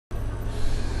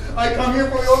I come here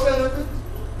for your benefit.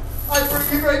 I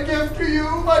bring a great gift to you.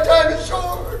 My time is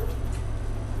short.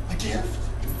 A gift?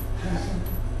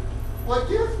 What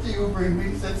gift do you bring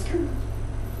me, said Scrooge.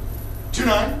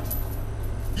 Tonight,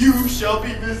 you shall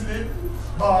be visited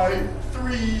by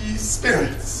 3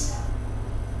 spirits.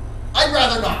 I'd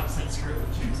rather not, said Scrooge.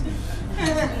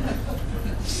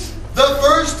 The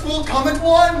first will come at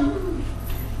 1.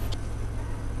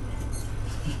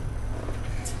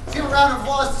 Give a round of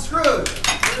applause to Scrooge.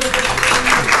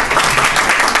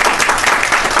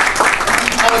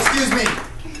 Oh, excuse me.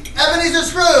 Ebenezer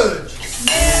Scrooge.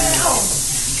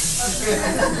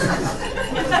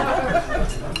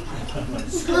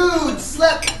 Scrooge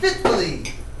slept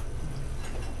fitfully.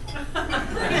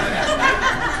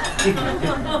 He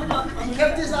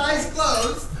kept his eyes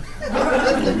closed.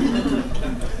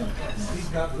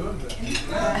 He's not good.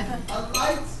 A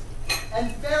light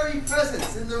and fairy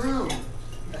presence in the room.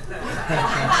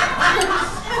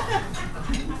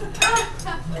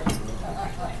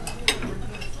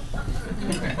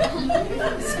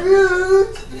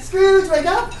 Scrooge! Scrooge, wake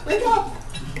up! Wake up!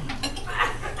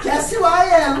 Guess who I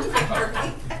am?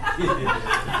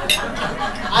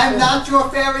 I'm not your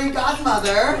fairy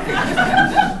godmother.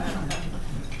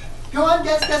 Go on,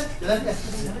 guess.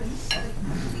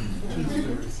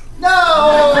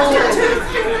 No!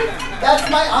 That's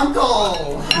my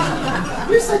uncle.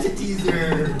 You're such a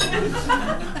teaser.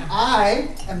 I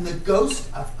am the ghost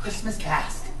of Christmas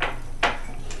past.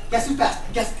 Guess who's past?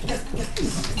 Guess.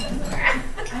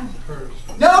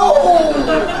 No!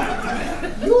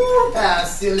 You're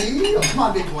past, silly. Oh, come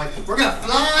on, big boy. We're gonna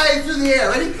fly through the air.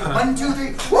 Ready? 1, 2,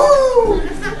 3. Woo!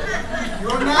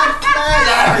 You're not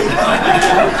flying.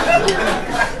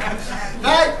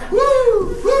 Right?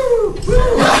 Woo! Woo! Woo!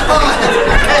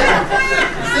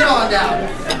 Sit on down.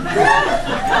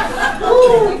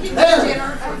 Woo! There. Do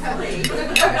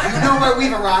you know where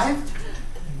we've arrived?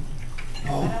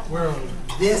 Oh, where are we?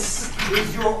 This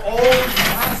is your old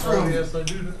classroom. Oh, yes, I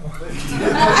do know.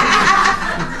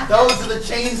 Those are the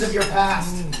chains of your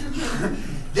past.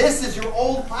 This is your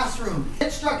old classroom.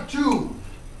 It struck true.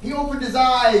 He opened his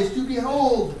eyes to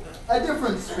behold a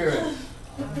different spirit.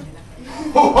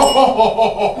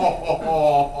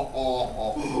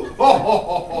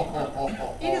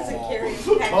 He doesn't carry his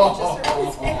packages around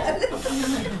his head.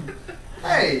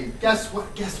 Hey, guess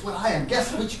what I am?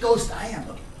 Guess which ghost I am.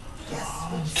 Guess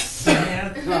which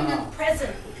Santa.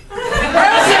 Present. I'm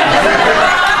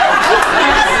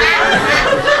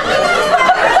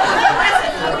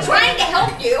trying to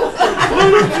help you.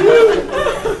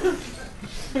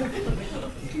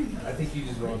 I think you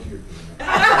just volunteered.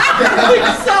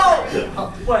 So.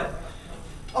 What?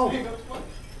 Oh.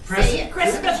 Say it.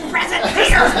 Christmas present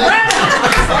here.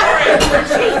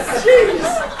 Jeez.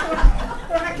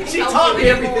 She taught me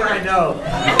everything I know.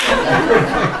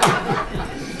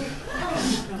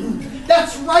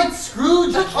 That's right,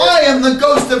 Scrooge. I am the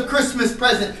ghost of Christmas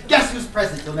present. Guess who's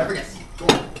present? You'll never guess. Go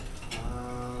on.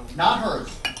 Not hers.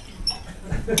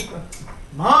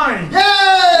 Mine.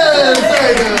 Yes!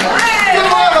 Very good. Give a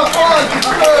round of applause to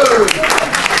Scrooge.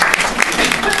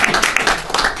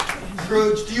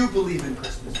 Scrooge, do you believe in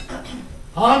Christmas?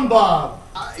 Humbug.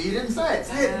 You didn't say it.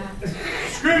 Say it.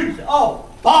 Scrooge. Oh,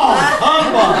 Bob.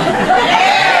 Humbug.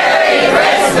 Merry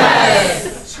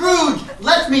Christmas! Scrooge,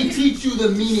 let me teach you the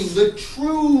meaning, the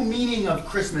true meaning of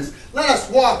Christmas. Let us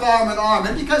walk arm in arm,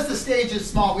 and because the stage is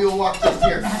small, we will walk just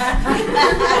here.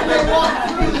 They walked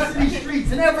through the city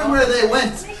streets, and everywhere they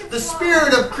went, the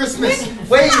spirit of Christmas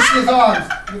waved his arms.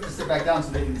 You have to sit back down so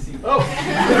they can see. Oh. He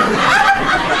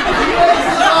waved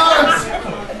his arms,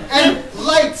 and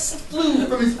lights flew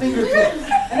from his fingertips.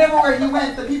 And everywhere he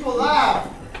went, the people laughed.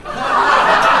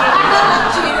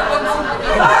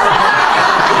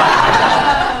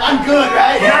 I'm good,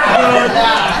 right? You're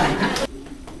good.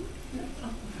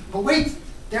 But wait,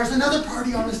 there's another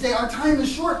party on this day. Our time is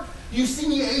short. You see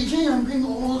me aging, I'm getting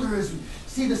older as we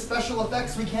see the special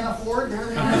effects we can't afford. There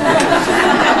they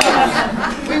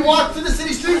are. We walk through the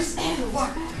city streets.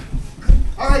 Walk.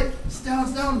 All right, sit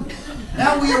down.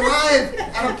 Now we arrive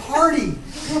at a party.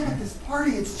 Look at this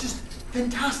party. It's just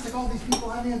fantastic. All these people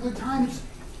having a good time.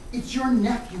 It's your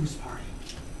nephew's party.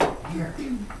 Here,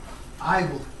 I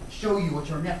will show you what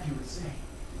your nephew would say.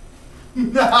 Do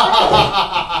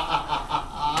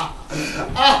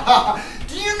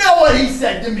you know what he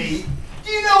said to me?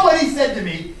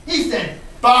 He said,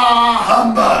 "Bah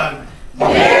humbug."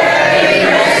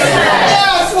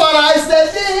 That's what I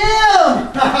said to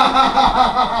him.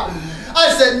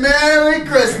 I said, "Merry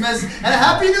Christmas and a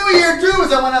Happy New Year too,"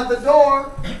 as I went out the door.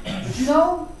 But you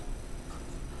know,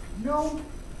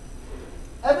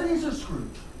 Ebenezer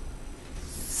Scrooge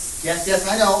Yes,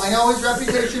 I know his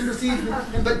reputation precedes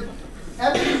him, but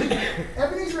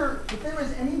Ebenezer, if there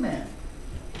is any man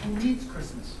who needs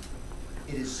Christmas,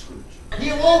 it is Scrooge. He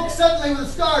awoke suddenly with a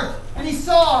start, and he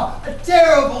saw a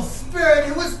terrible spirit.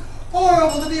 It was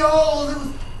horrible to behold. It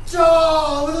was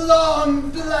tall, with a long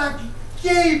black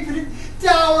gape, and it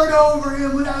towered over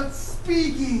him without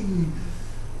speaking.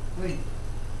 Wait.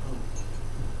 Oh.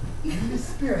 The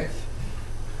spirit.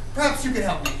 Perhaps you can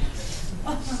help me.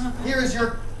 Here is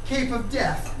your cape of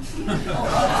death.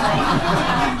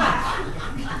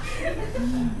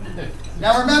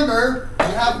 Now remember, you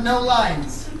have no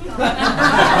lines. Stand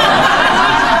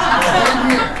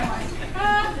here.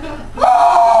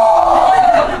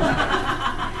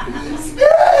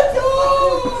 Spirit!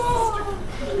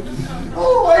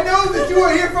 Oh, I know that you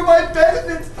are here for my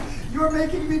benefit. You are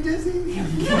making me dizzy.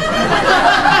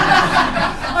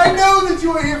 I know that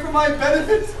you are here for my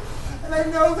benefit, and I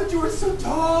know that you are so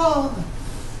tall.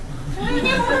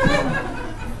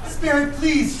 Spirit,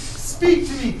 please, speak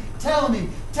to me. Tell me.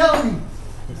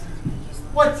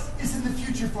 What is in the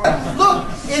future for me? Look,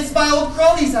 it's my old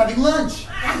cronies having lunch.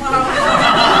 There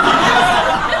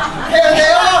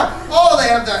they are. Oh, they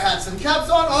have their hats and caps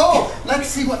on. Oh, let's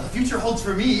see what the future holds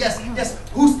for me. Yes.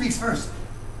 Who speaks first?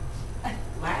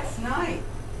 Last night.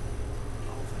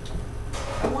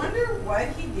 I wonder what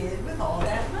he did with all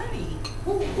that money.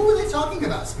 Who are they talking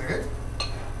about, Spirit?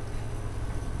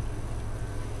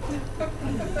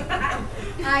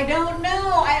 I don't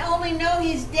know. I only know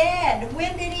he's dead.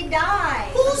 When did he die?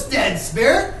 Who's dead,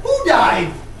 Spirit? Who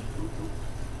died?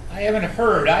 I haven't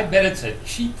heard. I bet it's a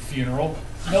cheap funeral.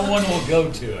 No one will go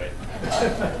to it.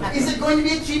 Is it going to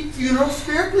be a cheap funeral,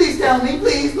 Spirit? Please tell me.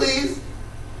 Please.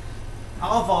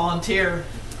 I'll volunteer,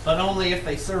 but only if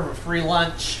they serve a free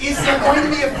lunch. Is there going to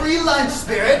be a free lunch,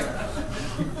 Spirit?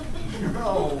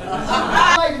 No.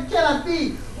 It cannot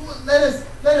be. Let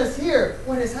us hear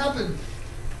what has happened.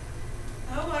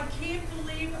 Oh, I can't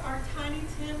believe our Tiny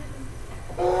Tim is...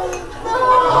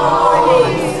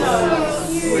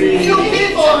 You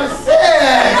people are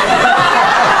sick!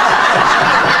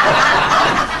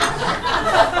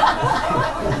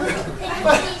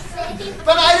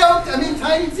 but I mean,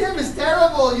 Tiny Tim is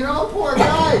terrible, poor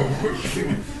guy.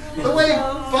 The way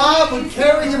Bob would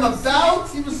carry him about,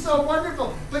 he was so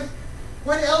wonderful. But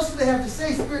what else do they have to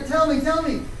say? Spirit, tell me. Let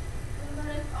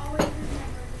us always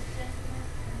remember this gentleman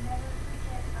and never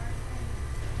forget our friends.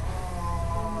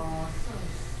 Oh, so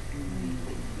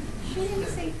sweet. She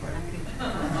didn't say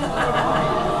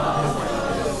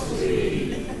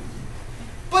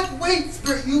But wait,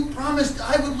 Spirit, you promised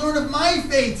I would learn of my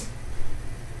fate.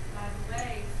 By the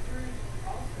way, Scrooge was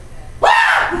also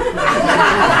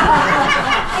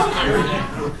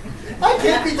dead. I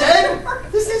can't be dead.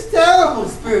 This is terrible,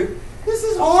 Spirit. This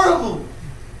is horrible.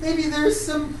 Maybe there's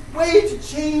some way to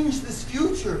change this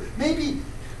future. Maybe,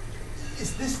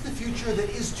 is this the future that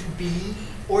is to be?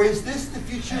 Or is this the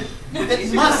future that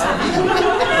must be?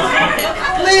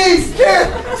 Please,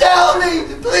 Spirit, tell me.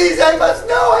 Please, I must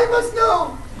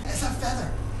know. As a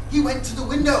feather, he went to the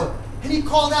window and he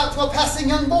called out to a passing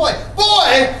young boy.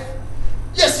 Boy!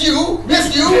 Yes, you. Boy!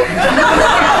 Yes,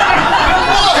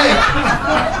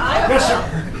 sir.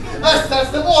 That's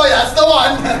the boy, that's the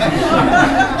one.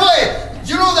 Boy,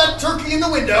 do you know that turkey in the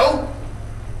window?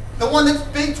 The one that's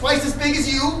big, twice as big as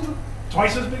you?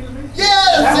 Twice as big as me?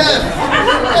 Yes!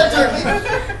 That turkey.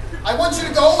 I want you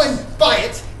to go and buy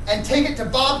it and take it to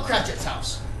Bob Cratchit's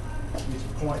house.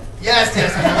 Yes.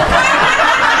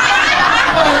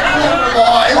 What a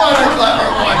clever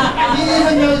boy. He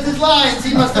even knows his lines.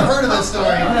 He must have heard of this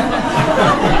story.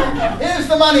 Here's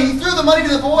the money. He threw the money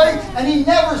to the boy, and he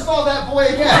never saw that boy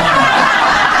again.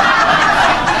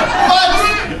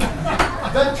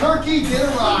 But the turkey did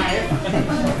arrive.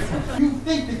 You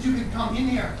think that you can come in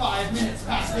here 5 minutes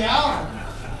past the hour?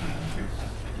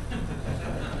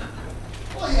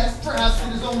 Well, yes, perhaps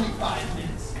it is only 5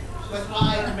 minutes. But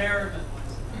American.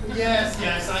 Yes,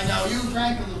 I know. You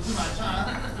drank a little too much,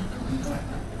 huh?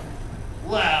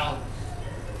 Well,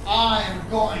 I am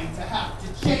going to have to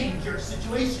change your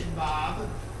situation, Bob.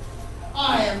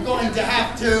 I am going to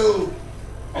have to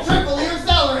triple your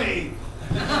salary.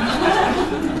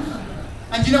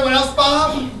 And you know what else,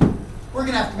 Bob? We're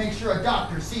going to have to make sure a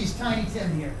doctor sees Tiny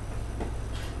Tim here.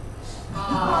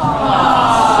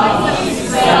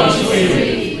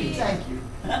 Thank you.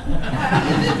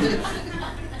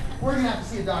 We're going to have to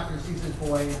see a doctor who sees this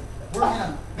boy. We're going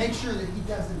to make sure that he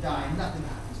doesn't die and nothing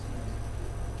happens to him.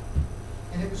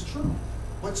 And it was true.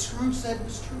 What Scrooge said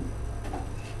was true.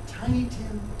 Tiny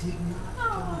Tim did not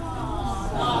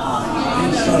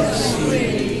die.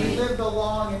 He lived a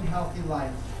long and healthy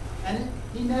life. And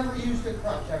He never used a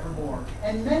crutch evermore,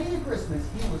 and many a Christmas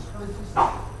he was heard to say,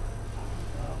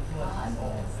 God bless us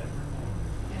all.